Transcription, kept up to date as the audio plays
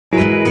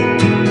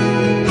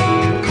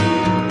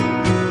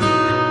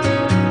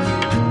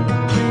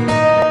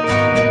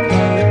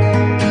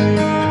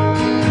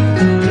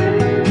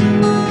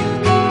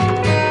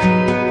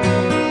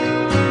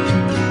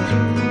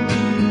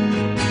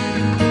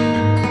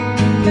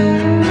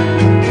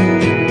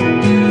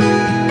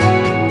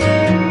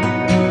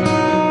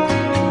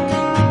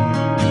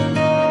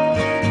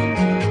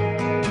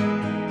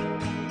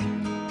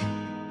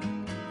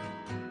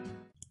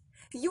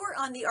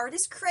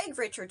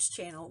Richards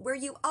channel, where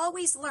you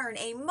always learn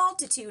a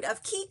multitude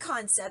of key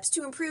concepts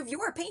to improve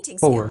your painting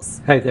Four.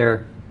 skills. Hey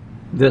there,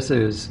 this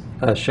is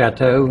a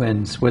Chateau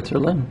in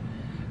Switzerland.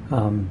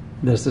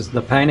 This is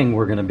the painting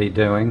we're going to be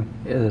doing.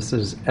 This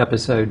is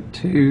episode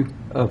 2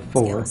 of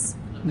 4. Skills.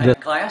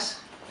 Paint class.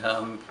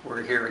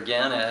 We're here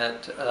again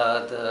at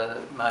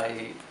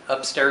my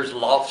upstairs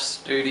loft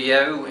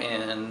studio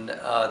in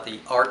the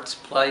Arts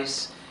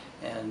Place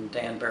in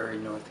Danbury,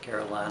 North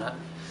Carolina.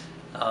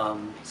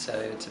 So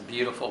it's a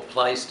beautiful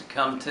place to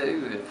come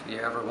to. If you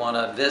ever want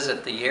to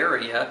visit the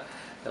area,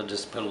 I'll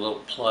just put a little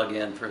plug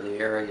in for the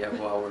area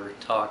while we're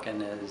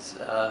talking.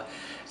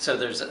 So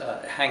there's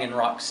Hanging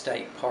Rock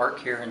State Park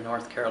here in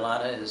North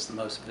Carolina. It is the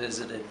most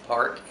visited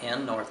park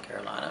in North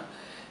Carolina,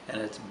 and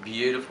it's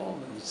beautiful.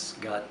 It's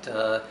got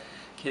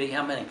Kitty,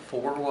 how many?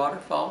 4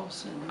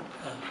 waterfalls?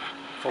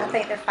 I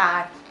think there's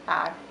five.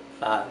 Five.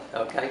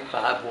 Okay,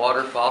 5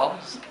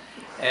 waterfalls.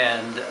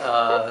 And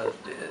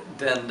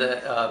then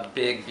the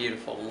big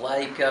beautiful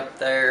lake up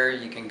there.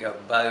 You can go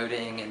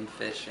boating and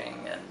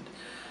fishing,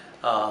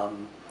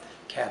 and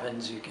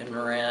cabins you can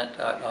rent.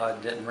 I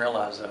didn't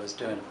realize I was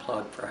doing a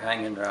plug for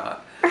Hanging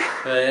Rock.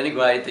 But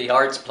anyway, the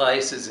Arts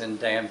Place is in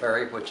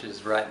Danbury, which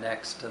is right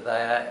next to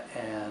that.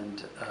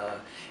 And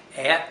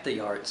at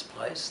the Arts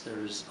Place,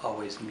 there's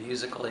always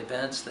musical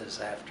events. This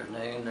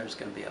afternoon there's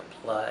going to be a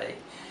play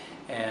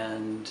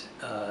and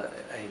a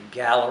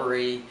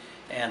gallery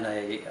and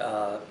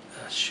a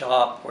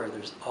shop where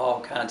there's all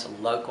kinds of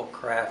local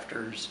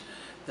crafters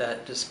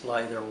that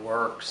display their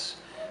works,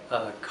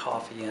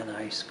 coffee and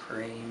ice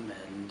cream,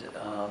 and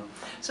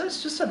so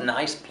it's just a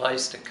nice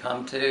place to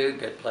come to,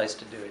 good place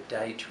to do a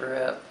day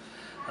trip,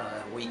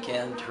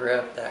 weekend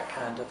trip, that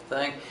kind of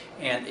thing.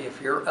 And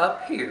if you're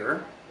up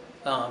here,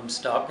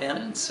 stop in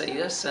and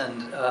see us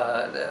and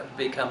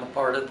become a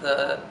part of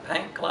the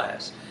paint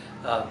class.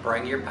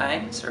 Bring your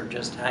paints or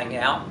just hang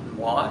out and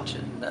watch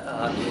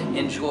and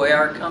enjoy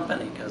our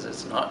company, because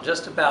it's not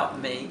just about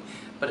me,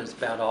 but it's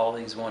about all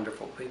these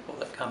wonderful people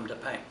that come to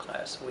paint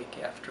class week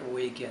after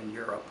week, and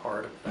you're a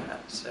part of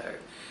that. So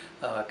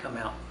come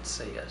out and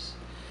see us.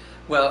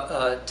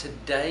 Well,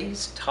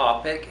 today's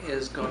topic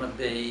is going to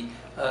be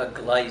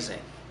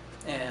glazing.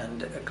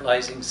 And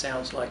glazing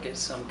sounds like it's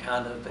some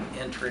kind of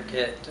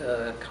intricate,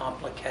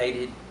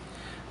 complicated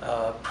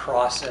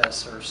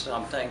process or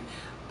something.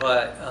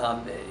 But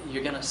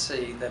you're going to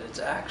see that it's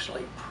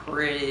actually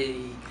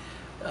pretty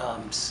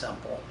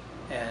simple,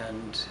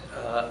 and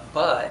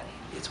but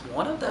it's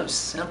one of those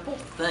simple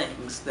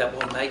things that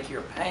will make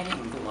your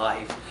painting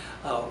life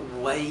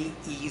way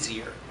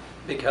easier.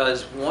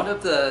 Because one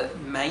of the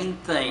main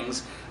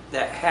things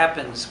that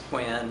happens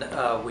when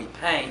we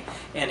paint,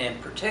 and in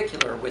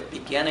particular with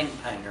beginning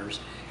painters,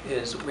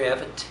 is we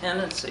have a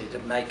tendency to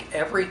make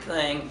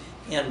everything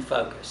in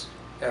focus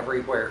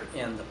everywhere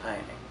in the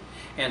painting.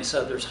 And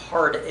so there's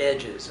hard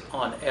edges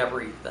on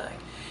everything.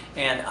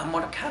 And I'm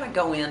going to kind of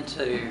go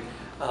into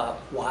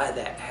why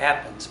that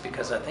happens,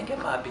 because I think it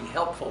might be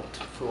helpful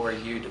for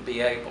you to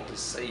be able to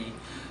see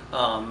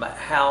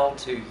how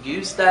to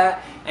use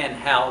that and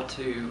how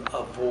to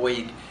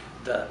avoid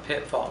the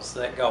pitfalls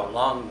that go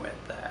along with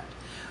that.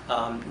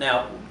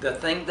 Now, the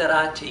thing that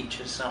I teach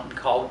is something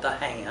called the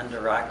hand,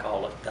 or I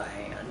call it the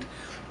hand.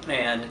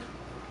 And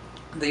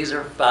these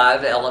are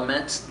 5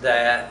 elements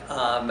that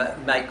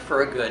make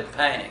for a good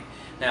painting.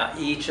 Now,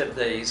 each of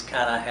these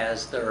kind of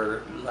has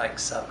their like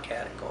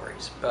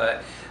subcategories,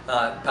 but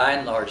by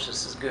and large,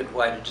 this is a good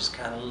way to just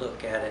kind of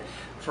look at it.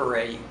 For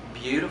a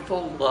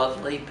beautiful,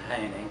 lovely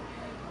painting,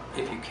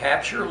 if you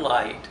capture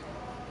light,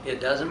 it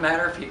doesn't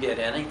matter if you get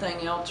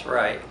anything else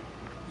right,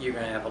 you're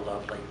going to have a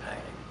lovely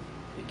painting.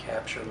 You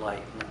capture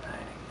light in the painting.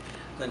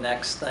 The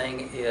next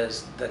thing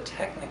is the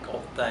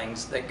technical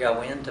things that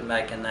go into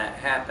making that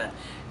happen.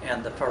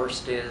 And the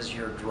first is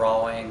your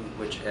drawing,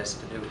 which has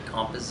to do with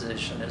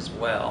composition as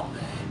well.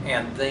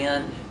 And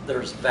then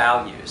there's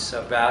values.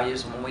 So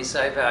values, when we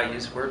say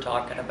values, we're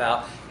talking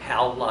about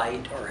how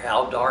light or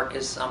how dark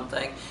is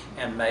something,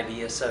 and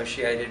maybe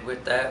associated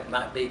with that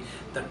might be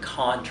the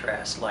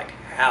contrast, like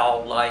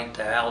how light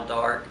to how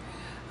dark.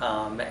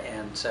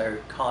 And so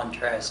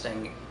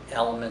contrasting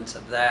elements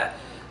of that,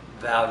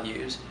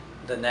 values.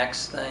 The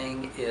next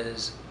thing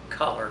is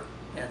color,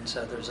 and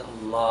so there's a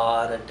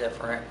lot of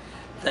different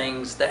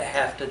things that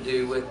have to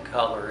do with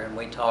color, and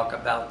we talk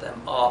about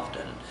them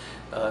often.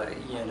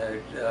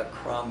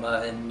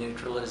 Chroma and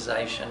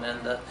neutralization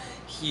and the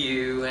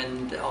hue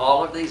and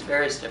all of these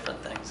various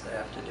different things that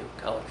have to do with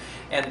color.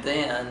 And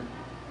then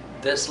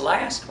this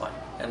last one,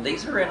 and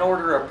these are in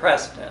order of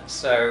precedence.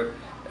 So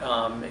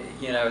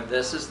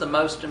this is the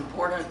most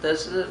important.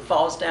 It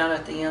falls down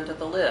at the end of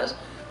the list.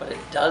 But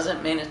it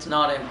doesn't mean it's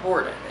not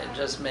important. It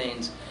just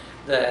means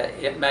that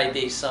it may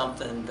be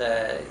something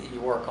that you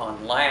work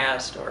on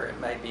last, or it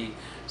may be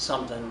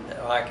something,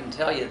 I can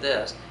tell you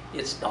this,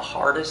 it's the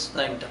hardest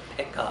thing to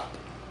pick up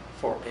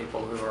for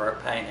people who are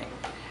painting.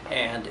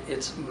 And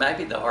it's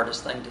maybe the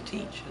hardest thing to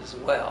teach as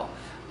well.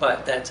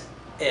 But that's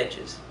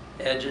edges.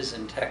 Edges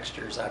and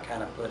textures I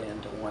kind of put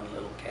into one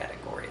little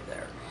category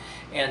there.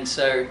 And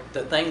so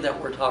the thing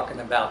that we're talking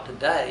about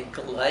today,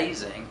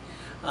 glazing,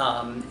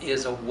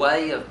 is a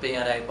way of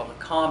being able to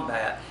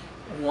combat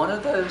one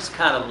of those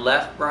kind of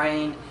left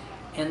brain,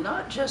 and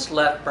not just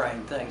left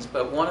brain things,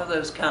 but one of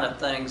those kind of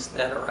things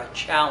that are a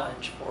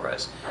challenge for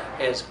us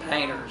as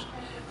painters,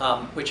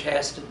 which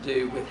has to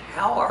do with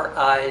how our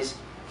eyes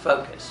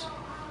focus.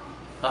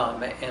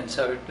 And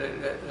so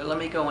let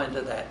me go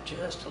into that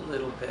just a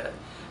little bit.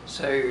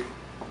 So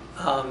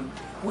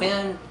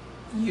when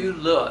you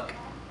look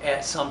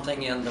at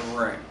something in the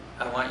room,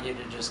 I want you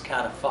to just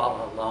kind of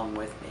follow along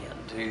with me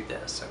and do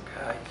this,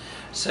 okay?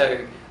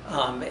 So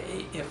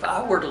if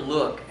I were to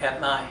look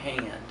at my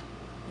hand,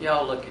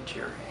 y'all look at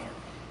your hand.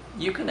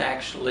 You can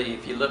actually,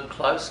 if you look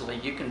closely,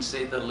 you can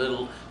see the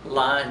little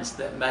lines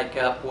that make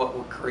up what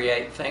will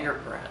create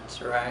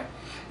fingerprints, right?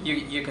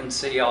 You can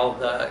see all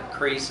the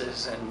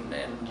creases,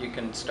 and you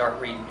can start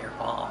reading your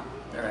palm,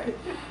 right?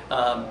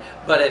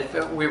 But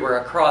if we were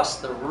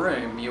across the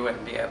room, you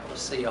wouldn't be able to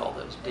see all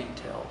those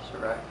details,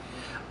 right?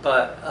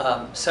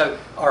 But so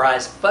our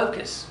eyes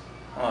focus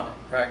on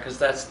it, right? Because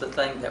that's the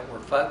thing that we're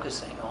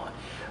focusing on.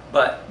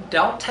 But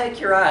don't take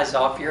your eyes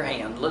off your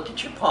hand. Look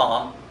at your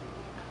palm,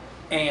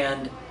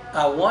 and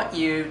I want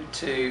you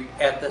to,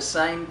 at the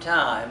same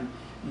time,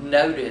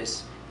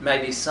 notice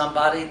maybe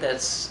somebody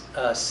that's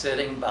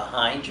sitting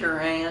behind your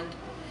hand,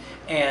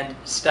 and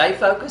stay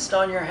focused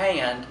on your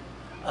hand.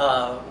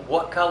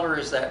 What color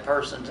is that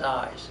person's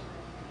eyes?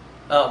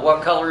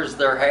 What color is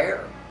their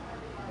hair?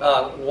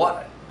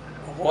 What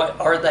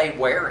are they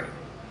wearing?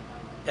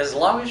 As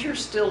long as you're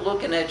still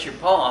looking at your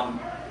palm,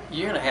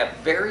 you're going to have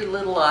very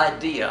little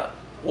idea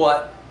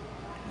what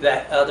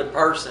that other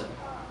person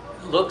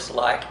looks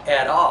like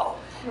at all.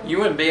 You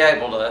wouldn't be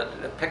able to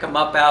pick them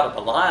up out of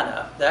a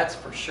lineup, that's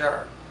for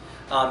sure.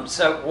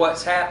 So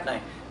what's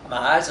happening? My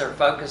eyes are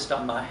focused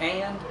on my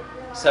hand.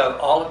 So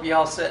all of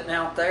y'all sitting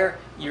out there,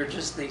 you're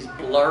just these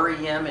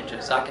blurry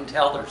images. I can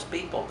tell there's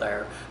people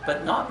there,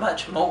 but not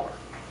much more.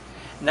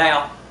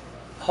 Now,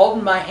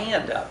 holding my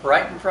hand up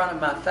right in front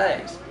of my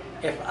face,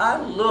 if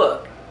I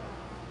look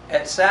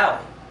at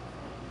Sally,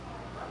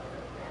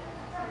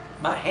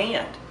 my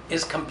hand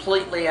is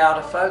completely out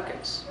of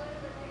focus,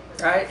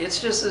 right?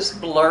 It's just this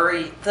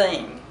blurry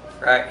thing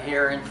right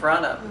here in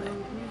front of me.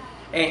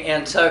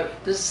 And so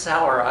this is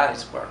how our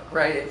eyes work,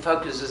 right? It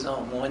focuses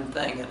on one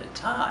thing at a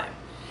time.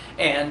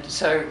 And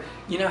so,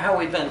 you know how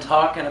we've been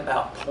talking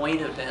about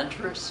point of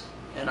interest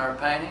in our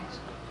paintings?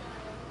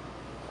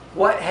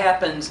 What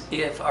happens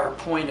if our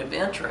point of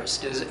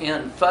interest is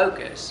in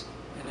focus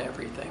and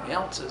everything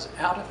else is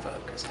out of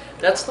focus?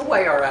 That's the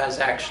way our eyes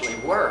actually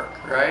work,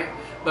 right?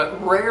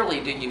 But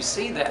rarely do you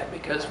see that,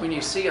 because when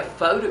you see a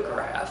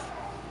photograph,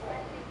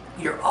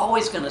 you're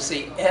always going to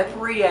see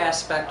every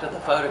aspect of the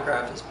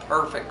photograph is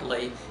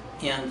perfectly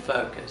in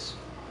focus,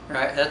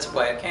 right? That's the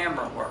way a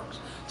camera works.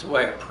 It's the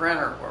way a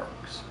printer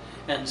works.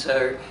 And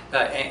so,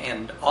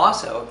 and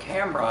also a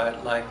camera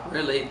like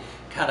really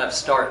kind of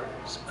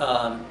starts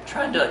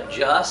trying to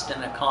adjust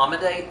and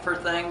accommodate for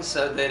things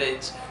so that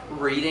it's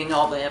reading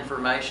all the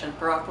information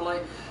properly.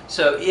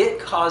 So it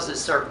causes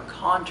certain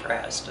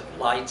contrast of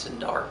lights and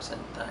darks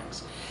and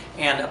things.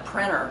 And a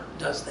printer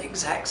does the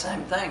exact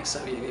same thing. So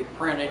if you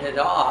printed it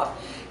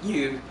off,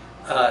 you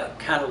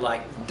kind of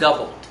like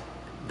doubled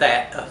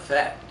that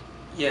effect,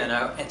 you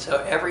know. And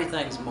so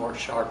everything's more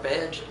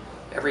sharp-edged.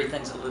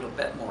 Everything's a little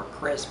bit more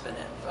crisp and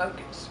in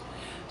focus.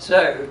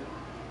 So,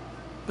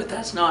 but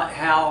that's not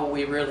how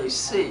we really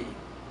see.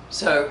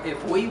 So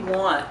if we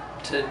want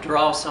to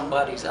draw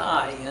somebody's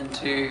eye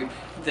into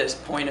this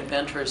point of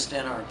interest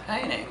in our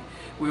painting,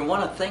 we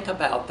want to think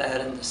about that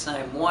in the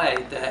same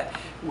way that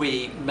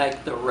we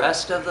make the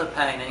rest of the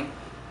painting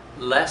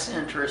less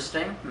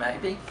interesting,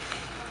 maybe,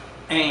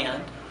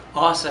 and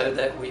also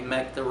that we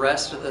make the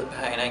rest of the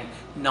painting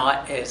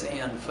not as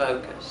in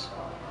focus.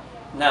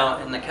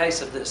 Now, in the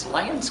case of this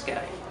landscape,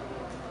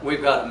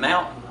 we've got a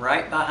mountain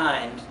right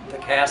behind the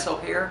castle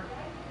here.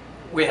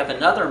 We have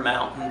another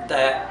mountain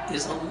that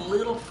is a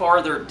little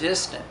farther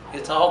distant.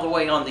 It's all the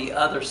way on the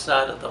other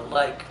side of the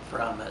lake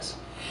from us.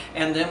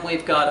 And then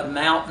we've got a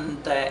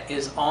mountain that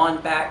is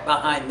on back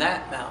behind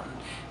that mountain.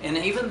 And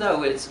even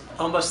though it's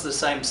almost the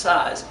same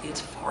size, it's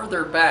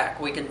farther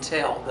back. We can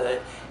tell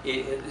that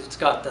it's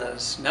got the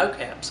snow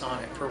caps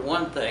on it, for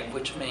one thing,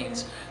 which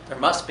means there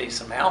must be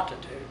some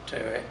altitude to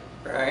it,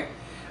 right?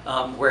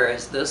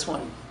 Whereas this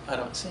one, I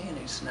don't see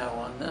any snow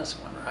on this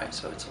one, right?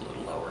 So it's a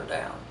little lower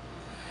down.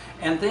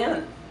 And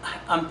then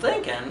I'm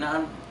thinking,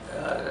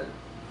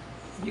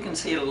 you can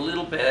see it a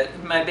little bit,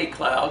 it may be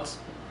clouds,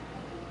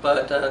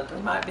 but there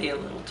might be a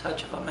little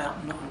touch of a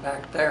mountain on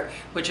back there,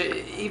 which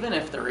even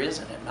if there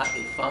isn't, it might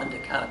be fun to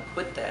kind of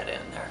put that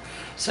in there.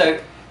 So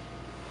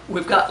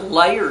we've got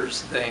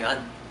layers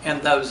then,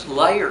 and those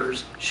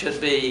layers should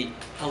be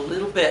a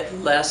little bit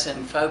less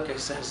in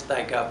focus as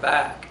they go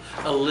back,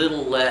 a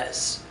little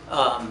less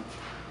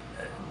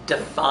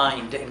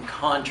defined and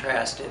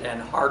contrasted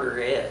and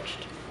harder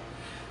edged.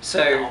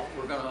 So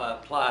we're going to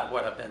apply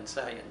what I've been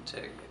saying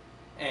to you.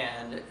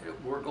 And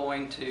we're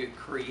going to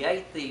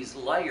create these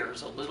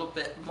layers a little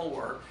bit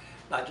more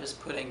by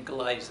just putting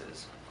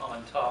glazes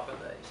on top of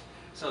these.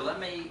 So let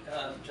me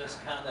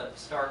just kind of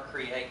start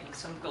creating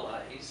some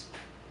glaze.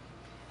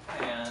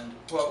 And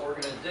what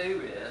we're going to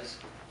do is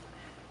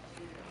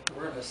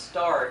we're going to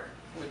start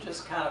with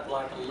just kind of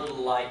like a little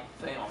light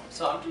film.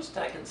 So I'm just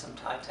taking some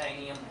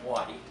titanium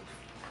white.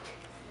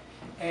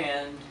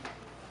 And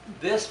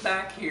this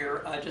back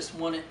here, I just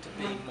want it to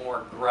be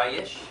more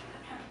grayish.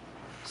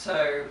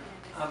 So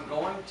I'm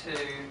going to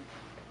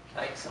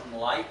take some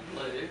light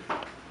blue,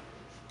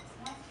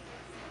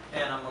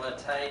 and I'm going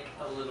to take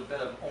a little bit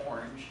of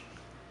orange.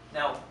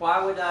 Now,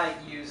 why would I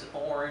use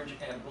orange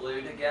and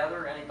blue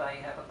together? Anybody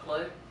have a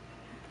clue?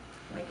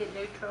 Make it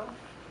neutral.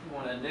 You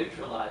want to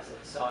neutralize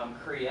it. So I'm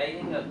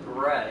creating a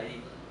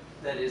gray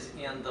that is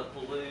in the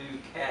blue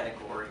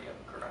category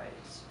of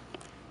grays.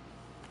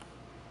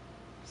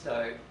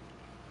 So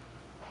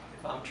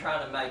if I'm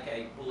trying to make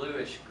a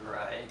bluish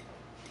gray,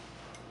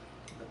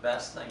 the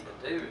best thing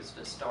to do is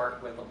to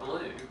start with a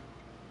blue.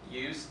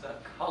 Use the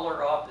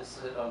color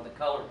opposite on the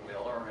color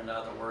wheel, or in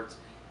other words,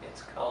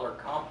 its color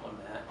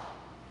complement.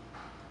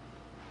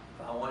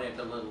 If I want it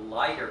a little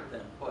lighter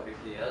than what it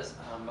is,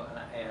 I'm going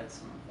to add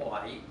some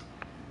white.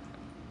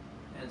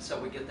 And so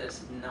we get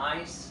this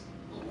nice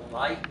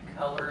light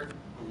colored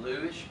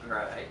bluish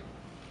gray.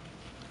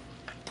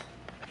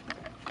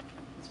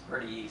 It's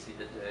pretty easy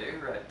to do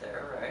right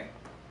there, right?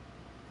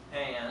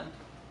 And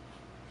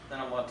then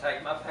I'm going to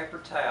take my paper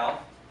towel,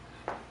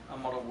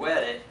 I'm going to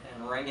wet it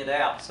and wring it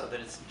out so that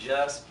it's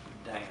just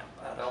damp.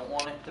 I don't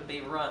want it to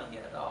be runny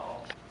at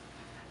all.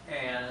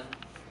 And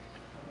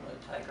I'm going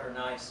to take our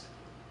nice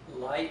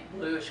light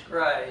bluish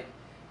gray,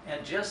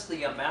 and just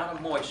the amount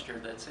of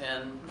moisture that's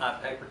in my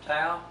paper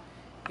towel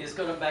is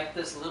going to make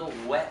this little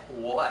wet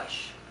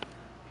wash.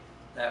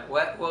 That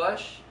wet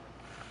wash,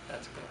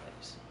 that's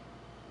glaze.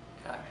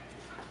 Okay.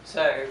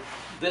 So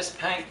this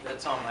paint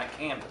that's on my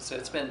canvas,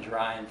 it's been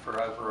drying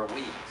for over a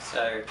week.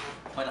 So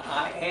when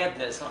I add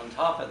this on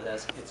top of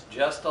this, it's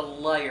just a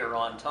layer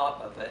on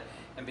top of it.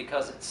 And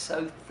because it's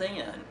so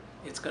thin,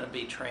 it's going to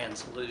be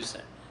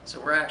translucent. So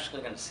we're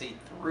actually going to see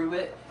through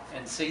it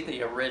and see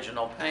the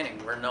original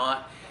painting. We're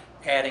not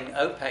adding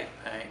opaque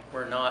paint.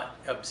 We're not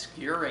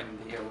obscuring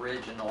the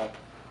original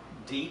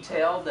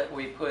detail that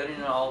we put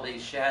in all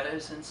these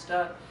shadows and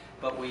stuff,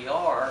 but we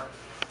are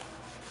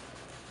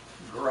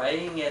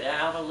graying it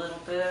out a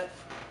little bit.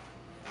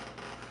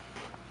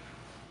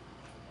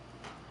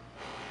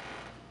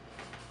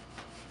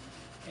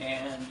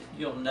 And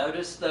you'll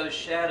notice those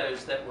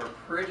shadows that were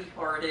pretty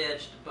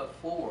hard-edged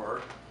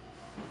before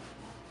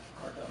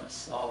are going to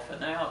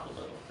soften out a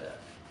little bit.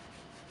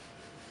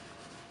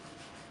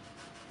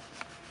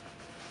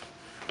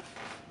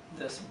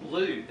 This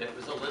blue that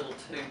was a little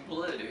too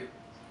blue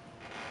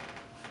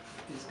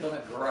is going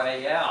to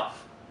gray out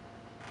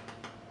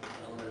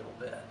a little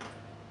bit.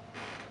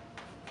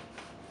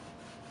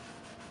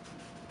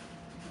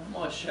 I'm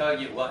going to show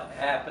you what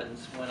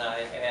happens when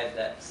I add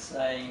that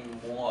same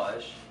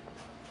wash,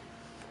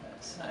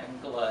 that same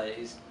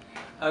glaze,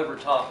 over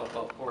top of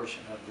a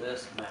portion of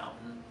this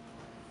mountain.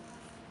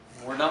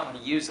 We're not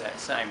going to use that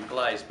same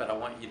glaze, but I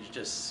want you to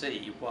just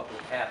see what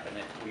would happen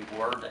if we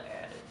were to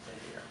add it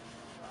to here.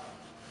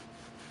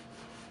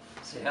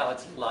 See how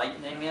it's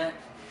lightening it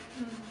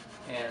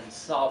and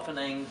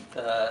softening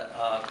the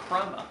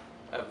chroma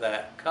of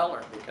that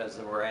color because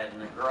we're adding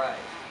the gray.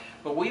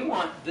 But we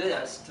want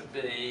this to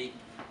be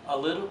a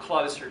little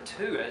closer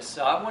to us,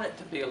 so I want it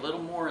to be a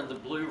little more in the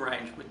blue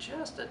range with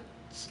just a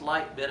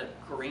slight bit of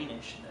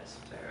greenishness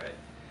to it.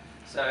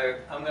 So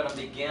I'm going to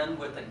begin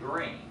with the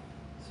green.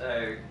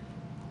 So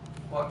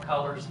what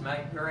colors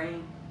make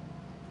green?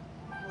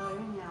 Blue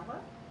and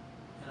yellow.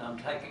 And I'm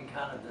taking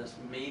kind of this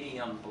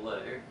medium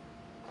blue.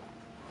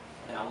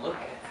 Now look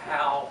at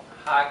how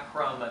high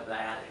chroma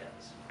that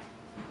is.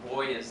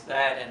 Boy, is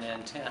that an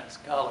intense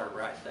color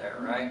right there,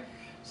 right?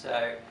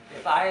 So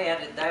if I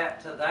added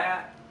that to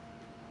that,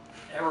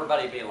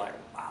 everybody would be like,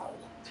 wow,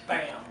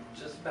 bam,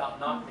 just about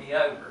knocked me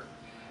over.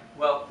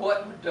 Well,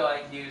 what do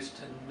I use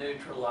to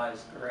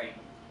neutralize green?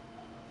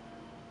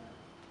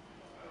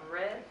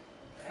 Red.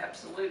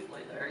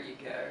 Absolutely, there you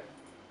go.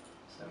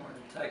 So we're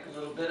going to take a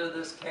little bit of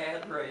this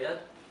cad red,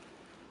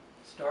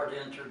 start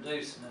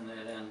introducing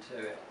it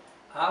into it.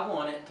 I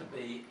want it to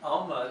be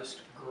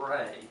almost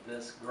gray,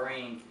 this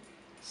green,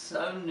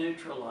 so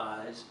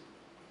neutralized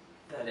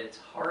that it's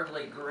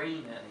hardly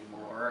green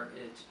anymore.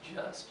 It's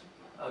just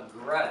a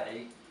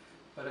gray,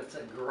 but it's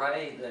a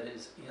gray that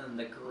is in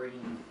the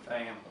green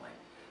family.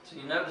 So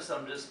you notice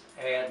I'm just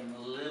adding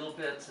little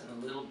bits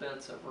and little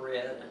bits of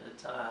red at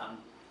a time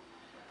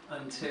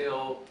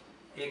until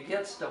it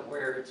gets to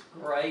where it's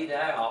grayed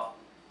out,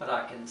 but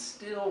I can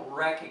still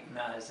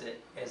recognize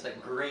it as a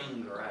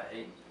green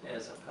gray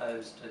as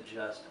opposed to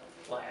just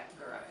a flat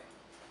gray.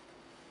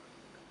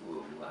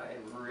 Ooh, I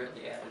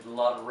really added a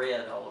lot of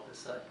red all of a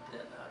sudden,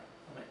 didn't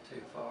I? Went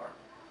too far.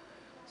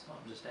 So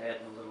I'm just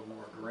adding a little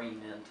more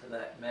green into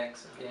that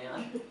mix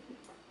again.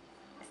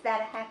 Is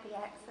that a happy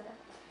accident?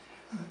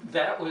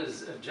 That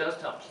was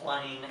just a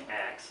plain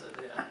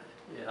accident.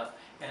 Yeah,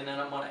 and then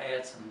I'm going to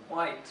add some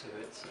white to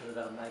it so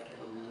that I make it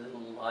a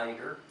little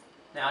lighter.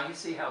 Now you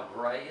see how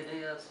gray it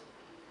is?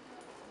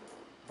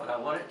 But I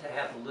want it to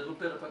have a little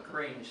bit of a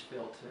greenish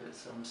feel to it,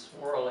 so I'm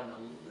swirling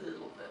a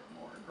little bit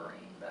more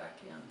green back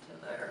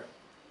into there.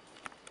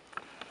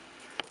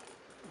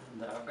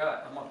 And I'm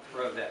going to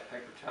throw that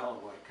paper towel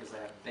away because I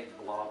have a big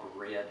blob of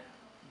red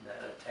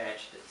that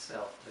attached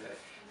itself to it.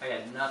 I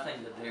had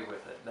nothing to do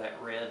with it. That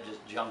red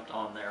just jumped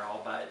on there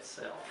all by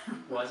itself.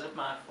 Wasn't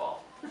my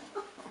fault.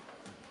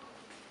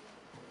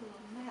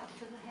 Map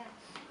to the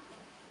house.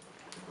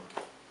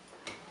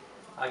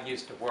 I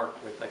used to work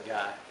with a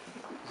guy.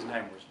 His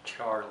name was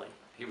Charlie.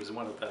 He was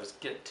one of those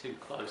get too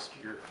close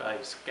to your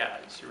face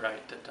guys,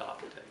 right, to talk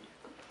to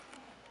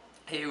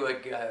you. He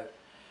would go,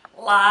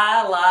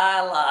 lie,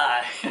 lie,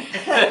 lie.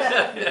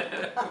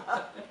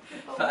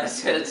 If I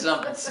said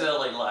something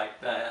silly like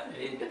that,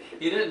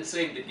 he didn't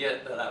seem to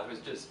get that I was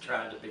just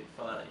trying to be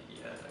funny.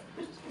 You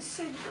know.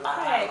 So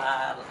Lie, Greg,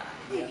 lie,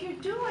 lie. if you're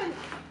doing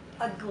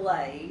a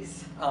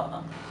glaze,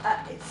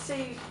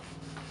 see,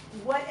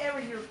 whatever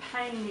you're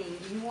painting,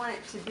 you want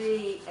it to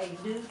be a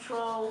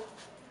neutral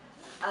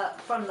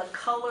from the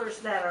colors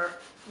that are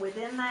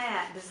within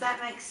that. Does that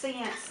make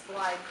sense?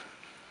 Like,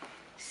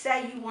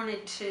 say you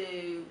wanted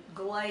to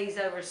glaze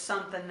over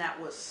something that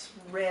was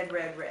red,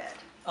 red, red.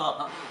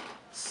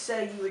 So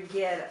you would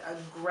get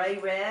a gray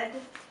red?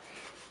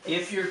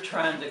 If you're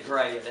trying to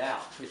gray it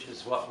out, which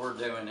is what we're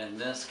doing in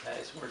this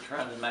case, we're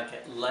trying to make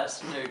it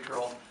less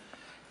neutral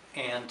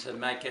and to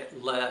make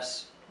it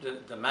less,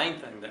 the main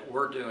thing that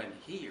we're doing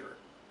here,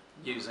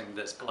 using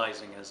this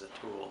glazing as a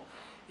tool,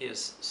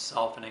 is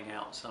softening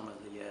out some of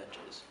the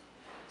edges.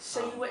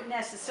 So you wouldn't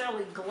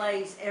necessarily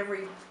glaze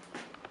every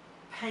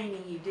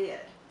painting you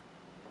did?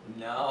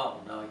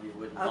 No, you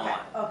would Okay,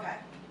 not. okay.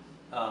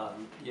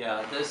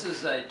 Yeah, this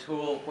is a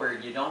tool where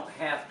you don't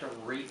have to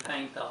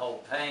repaint the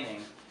whole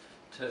painting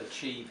to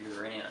achieve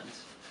your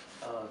ends.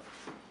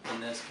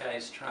 In this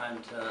case,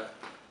 trying to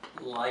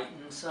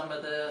lighten some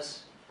of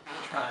this,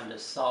 trying to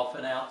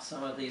soften out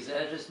some of these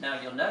edges. Now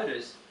you'll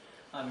notice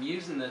I'm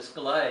using this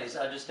glaze,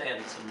 I just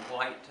added some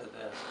white to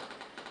this.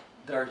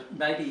 There's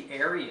maybe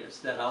areas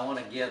that I want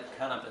to give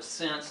kind of a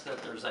sense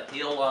that there's a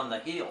hill on the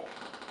hill,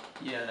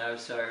 you know,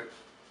 so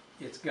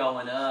it's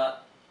going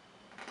up.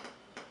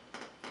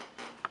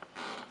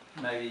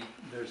 Maybe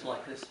there's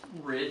like this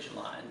ridge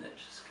line that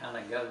just kind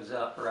of goes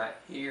up right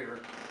here,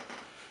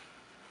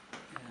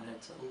 and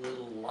it's a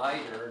little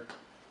lighter,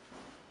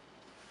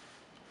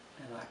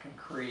 and I can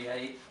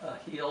create a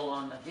hill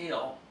on the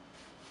hill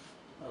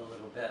a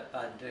little bit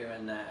by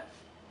doing that.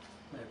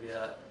 Maybe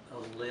a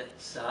lit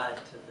side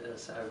to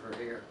this over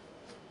here.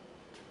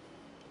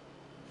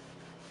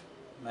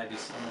 Maybe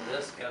some of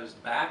this goes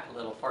back a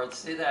little farther.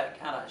 See that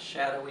kind of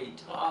shadowy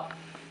top?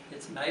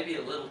 It's maybe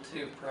a little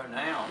too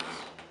pronounced.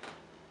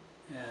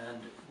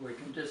 And we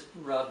can just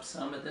rub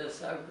some of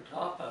this over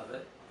top of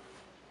it.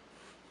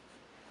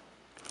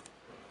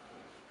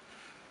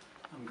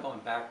 I'm going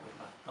back with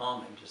my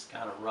thumb and just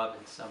kind of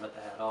rubbing some of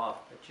that off,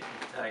 but you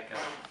can take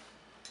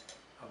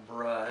a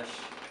brush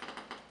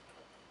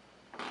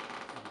and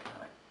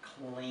kind of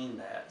clean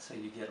that so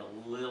you get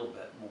a little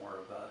bit more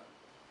of a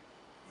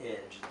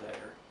edge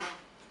there.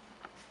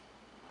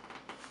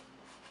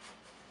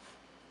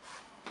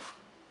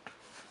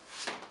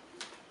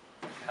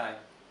 Okay.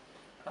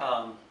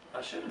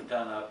 I should have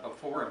done a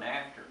before and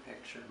after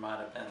picture, might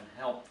have been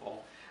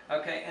helpful.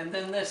 Okay, and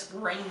then this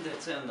green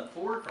that's in the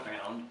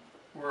foreground,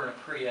 we're going to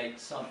create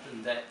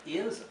something that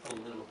is a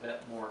little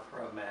bit more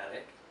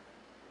chromatic.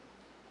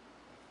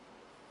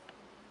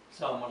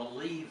 So I'm going to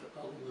leave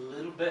a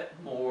little bit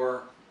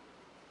more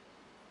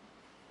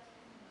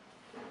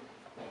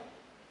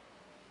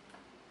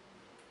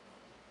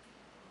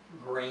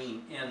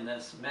green in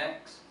this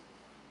mix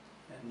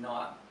and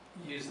not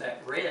use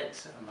that red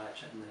so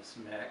much in this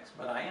mix,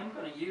 but I am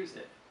going to use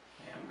it.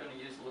 I am going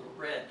to use a little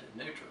red to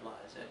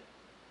neutralize it.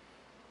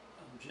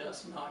 I'm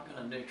just not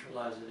going to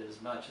neutralize it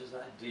as much as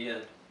I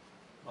did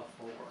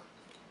before.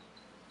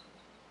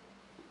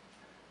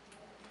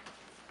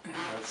 And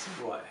let's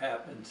see what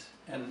happens.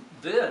 And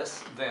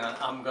this, then,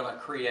 I'm going to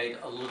create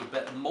a little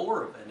bit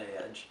more of an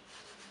edge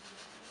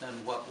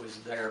than what was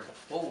there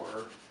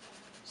before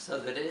so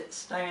that it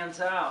stands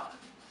out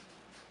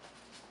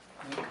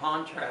in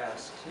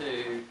contrast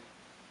to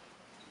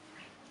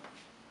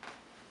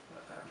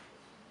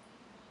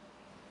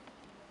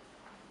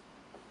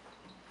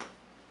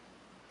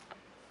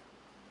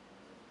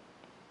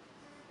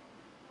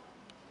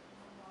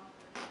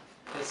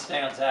it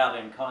stands out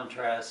in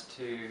contrast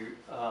to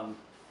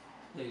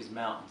these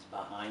mountains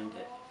behind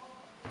it.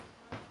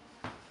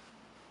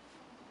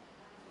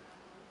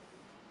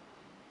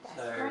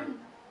 So,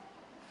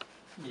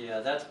 yeah,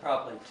 that's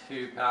probably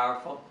too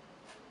powerful.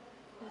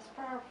 That's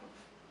powerful.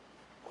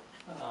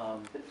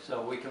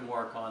 So we can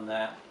work on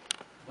that,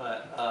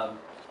 but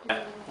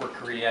we're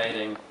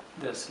creating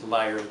this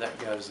layer that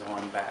goes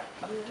on back.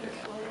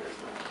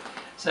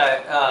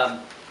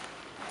 So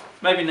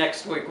Maybe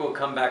next week we'll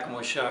come back and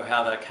we'll show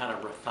how to kind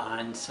of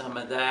refine some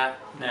of that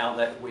now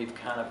that we've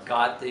kind of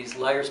got these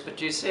layers.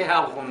 But you see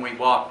how when we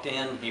walked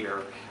in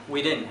here,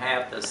 we didn't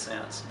have the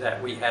sense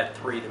that we had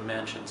 3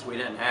 dimensions. We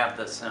didn't have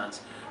the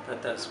sense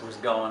that this was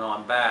going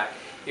on back.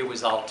 It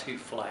was all too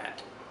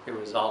flat. It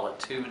was all a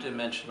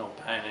 2-dimensional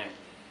painting,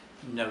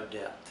 no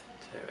depth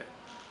to it.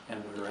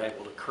 And we were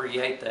able to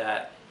create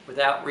that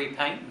without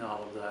repainting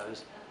all of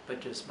those,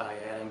 but just by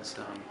adding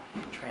some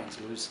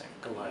translucent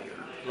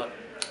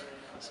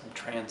some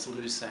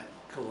translucent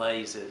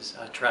glazes.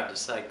 I tried to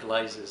say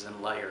glazes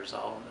and layers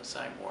all in the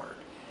same word.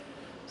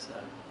 So,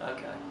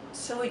 okay.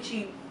 So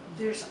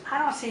I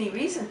don't see any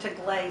reason to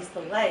glaze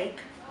the lake.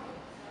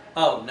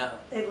 Oh, no.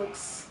 It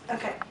looks,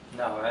 okay.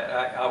 No,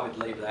 I would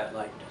leave that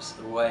lake just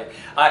the way.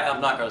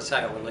 I'm not going to say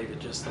I would leave it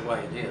just the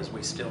way it is.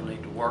 We still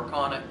need to work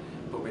on it,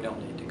 but we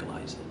don't need to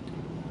glaze it.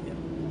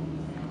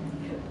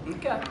 Yeah.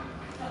 Okay.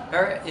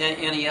 All right.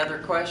 Any other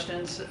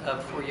questions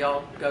before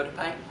y'all go to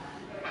paint?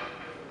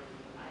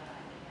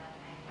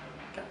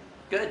 Okay.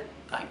 Good.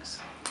 Thanks.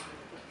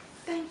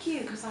 Thank you,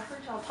 because I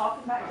heard y'all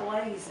talking about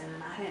glazing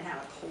and I didn't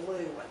have a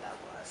clue what that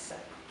was. So,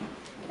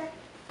 okay.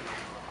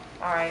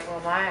 All right, well,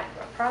 my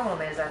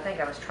problem is I think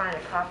I was trying to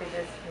copy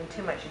this in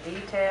too much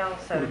detail,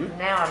 so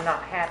now I'm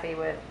not happy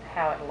with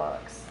how it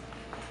looks.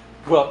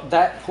 Well,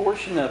 that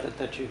portion of it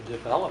that you've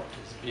developed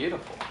is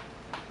beautiful.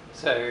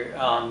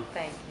 So,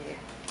 Thank you.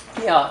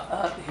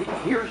 yeah,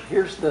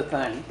 here's the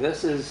thing.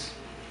 This is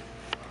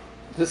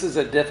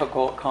a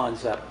difficult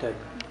concept to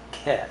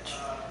catch,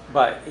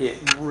 but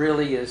it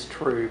really is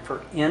true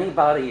for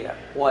anybody at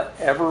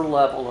whatever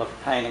level of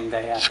painting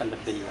they happen to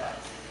be at.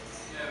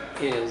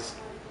 Is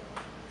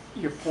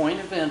your point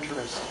of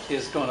interest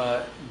is going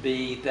to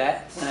be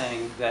that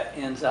thing that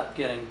ends up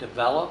getting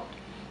developed.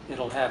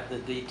 It'll have the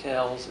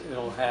details,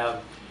 it'll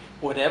have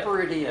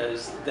whatever it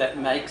is that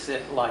makes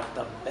it like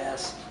the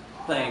best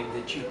thing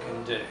that you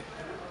can do.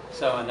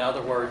 So in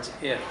other words,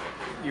 if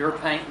you're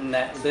painting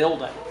that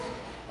building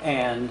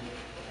and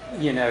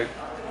you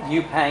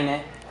paint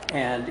it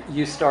and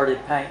you started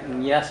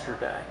painting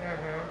yesterday,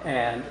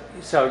 and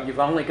so you've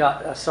only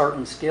got a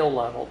certain skill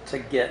level to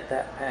get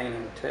that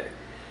painting to.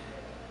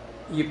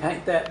 You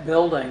paint that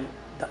building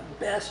the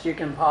best you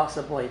can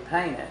possibly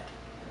paint it.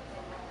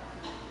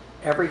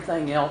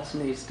 Everything else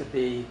needs to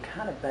be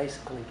kind of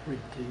basically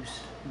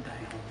reduced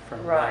down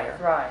from there.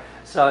 Right.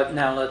 So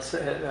now let's,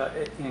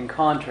 in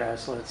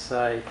contrast, let's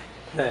say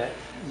that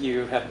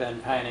you have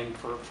been painting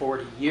for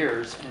 40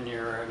 years and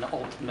you're an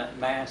ultimate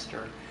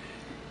master.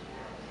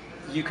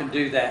 You can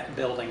do that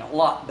building a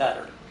lot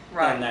better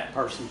than that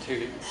person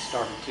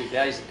started 2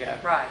 days ago.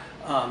 Right.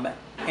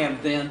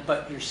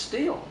 But you're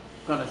still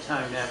going to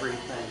tone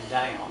everything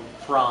down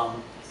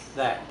from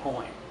that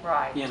point,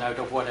 right?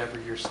 To whatever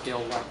your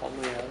skill level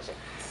is.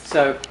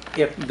 So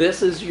if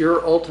this is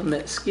your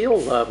ultimate skill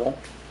level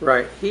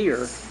right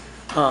here,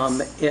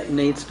 it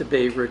needs to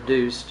be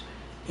reduced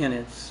in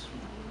its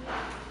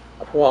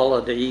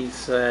qualities,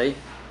 say.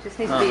 Just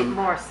needs to be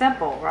more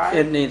simple, right?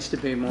 It needs to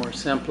be more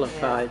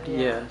simplified,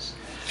 yes.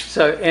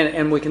 So,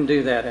 and we can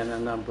do that in a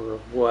number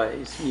of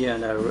ways.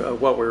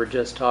 What we were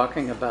just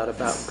talking about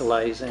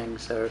glazing.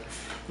 So,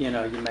 you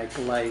may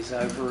glaze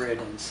over it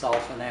and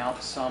soften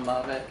out some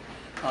of it,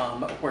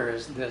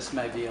 whereas this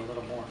may be a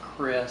little more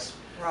crisp,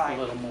 a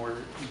little more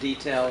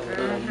detailed,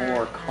 a little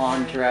more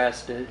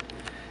contrasted.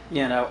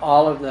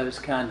 All of those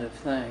kind of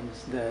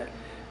things.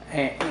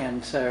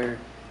 And so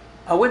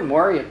I wouldn't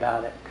worry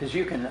about it because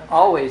you can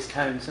always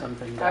tone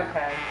something down.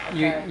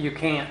 Okay. You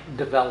can't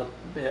develop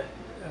it.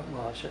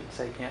 Well, I shouldn't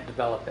say can't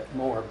develop it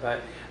more,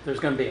 but there's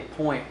going to be a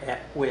point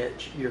at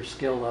which your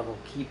skill level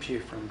keeps you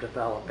from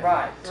developing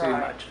it too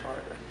much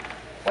farther.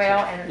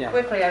 Well, and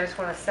quickly, I just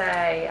want to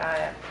say,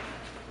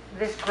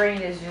 this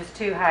green is just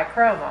too high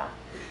chroma.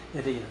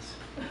 It is,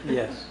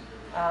 yes.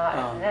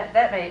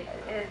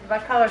 My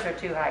colors are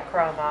too high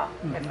chroma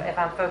if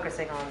I'm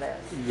focusing on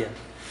this. Yes.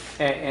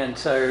 And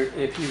so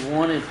if you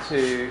wanted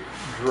to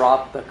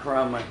drop the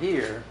chroma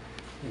here,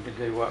 you could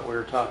do what we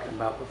were talking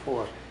about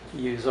before.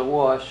 Use a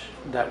wash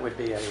that would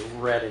be a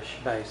reddish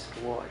based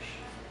wash.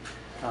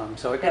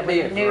 So it could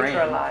be a green.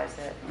 Neutralize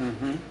it.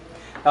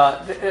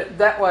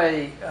 That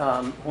way,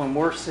 when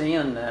we're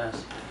seeing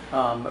this,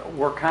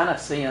 we're kind of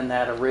seeing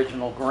that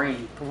original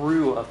green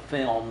through a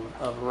film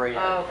of red.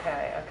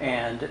 Okay.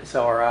 And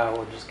so our eye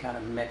will just kind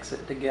of mix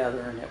it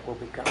together and it will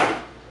become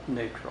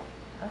neutral.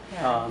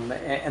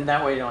 Okay. And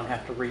that way you don't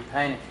have to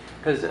repaint it.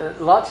 Because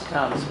lots of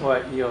times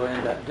what you'll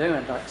end up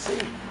doing, see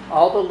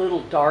all the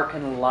little dark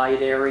and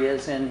light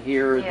areas in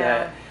here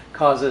that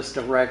cause us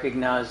to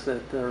recognize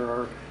that there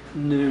are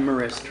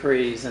numerous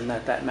trees and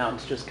that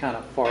mountain's just kind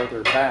of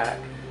farther back.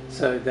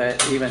 So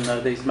that even though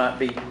these might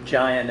be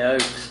giant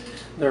oaks,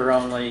 they're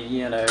only,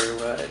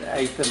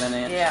 1/8 of an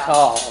inch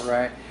tall,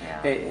 right?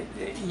 Yeah.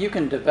 You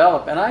can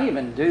develop, and I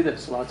even do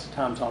this lots of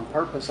times on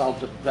purpose. I'll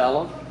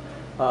develop,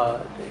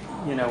 a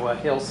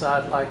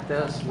hillside like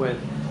this with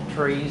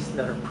trees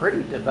that are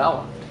pretty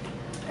developed,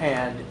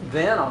 and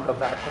then I'll go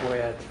back the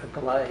way I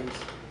glaze,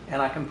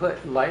 and I can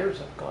put layers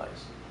of glaze.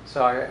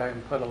 So I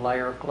can put a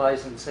layer of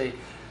glaze and see,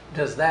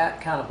 does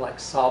that kind of like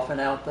soften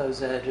out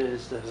those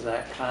edges? Does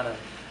that kind of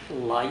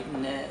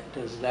lighten it?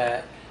 Does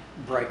that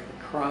break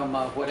the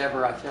chroma?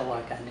 Whatever I feel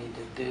like I need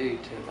to do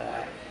to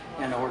that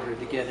in order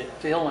to get it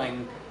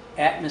feeling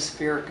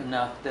atmospheric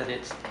enough that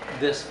it's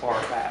this far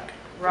back,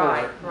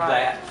 Right, or right.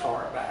 that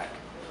far back.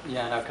 You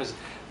know, because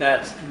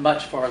that's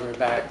much farther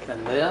back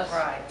than this,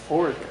 Right.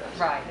 or this.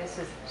 Right, this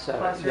is So,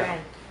 closer yeah.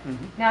 in.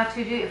 Now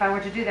if I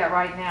were to do that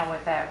right now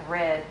with that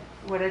red,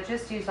 would I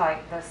just use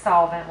like the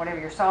solvent, whatever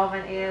your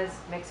solvent is,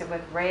 mix it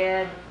with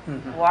red,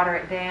 water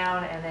it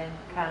down, and then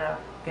kind of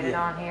get it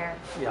Yeah. on here?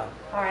 Yeah.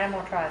 All right, I'm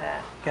gonna try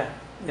that. Okay.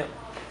 Yep.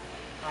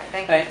 All right,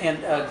 thank you.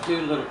 And do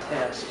a little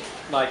test,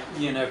 like,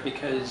 you know,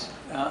 because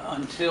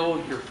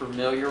until you're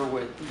familiar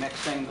with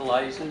mixing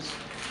glazes,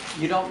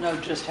 you don't know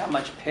just how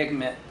much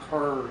pigment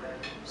per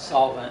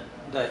solvent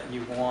that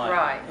you want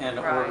Right, in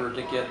right. order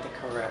to get the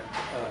correct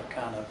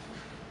kind of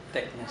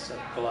thickness of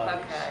glaze,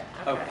 Okay.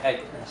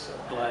 opaqueness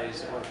of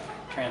glaze, or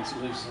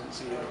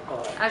translucency of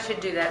glaze. I should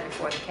do that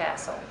before the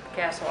castle.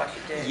 Castle I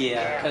should do.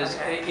 Yeah, because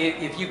okay.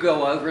 if you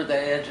go over the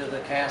edge of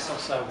the castle,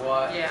 so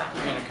what? Yeah.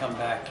 You're going to come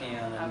back in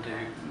and do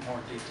more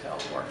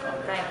detailed work on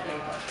it. Thank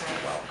you.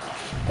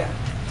 Thank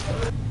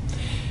you. Okay.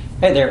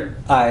 Hey there,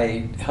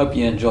 I hope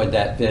you enjoyed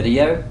that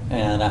video,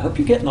 and I hope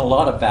you're getting a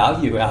lot of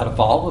value out of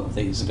all of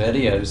these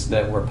videos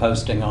that we're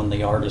posting on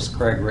the artist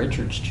Craig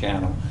Richards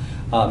channel.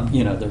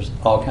 You know, there's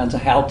all kinds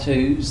of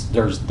how-tos,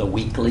 there's the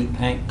weekly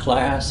paint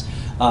class,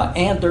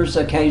 and there's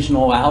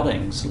occasional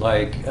outings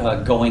like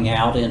going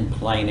out in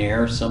plein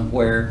air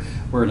somewhere.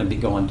 We're going to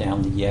be going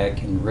down the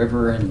Yadkin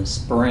River in the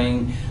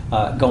spring,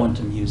 going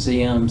to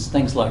museums,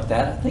 things like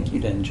that. I think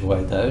you'd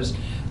enjoy those.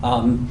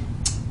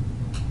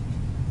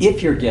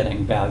 If you're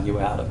getting value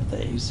out of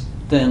these,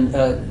 then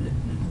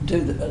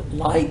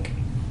like,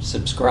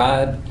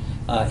 subscribe,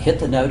 hit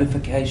the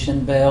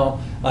notification bell.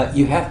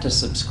 You have to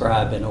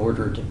subscribe in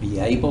order to be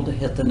able to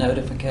hit the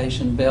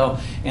notification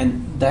bell,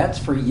 and that's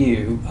for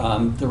you.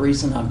 The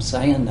reason I'm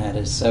saying that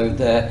is so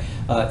that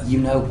you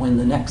know when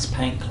the next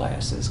paint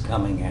class is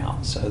coming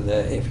out, so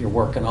that if you're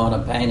working on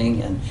a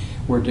painting and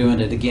we're doing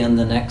it again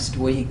the next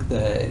week,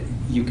 that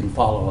you can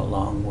follow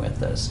along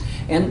with us.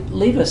 And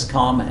leave us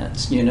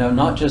comments, you know,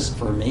 not just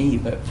for me,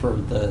 but for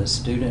the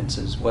students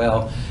as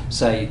well.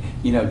 Say,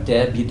 you know,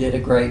 Deb, you did a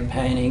great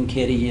painting,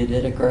 Kitty, you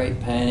did a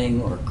great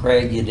painting, or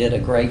Craig, you did a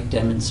great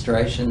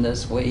demonstration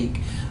this week.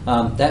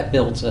 That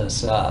builds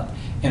us up,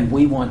 and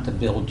we want to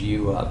build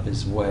you up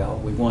as well.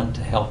 We want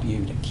to help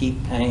you to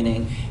keep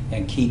painting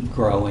and keep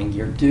growing.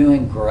 You're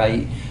doing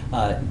great.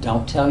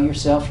 Don't tell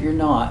yourself you're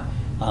not.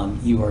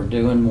 You are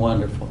doing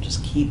wonderful.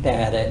 Just keep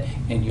at it,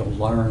 and you'll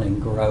learn and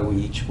grow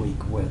each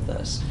week with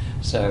us.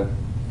 So,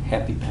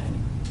 happy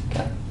painting.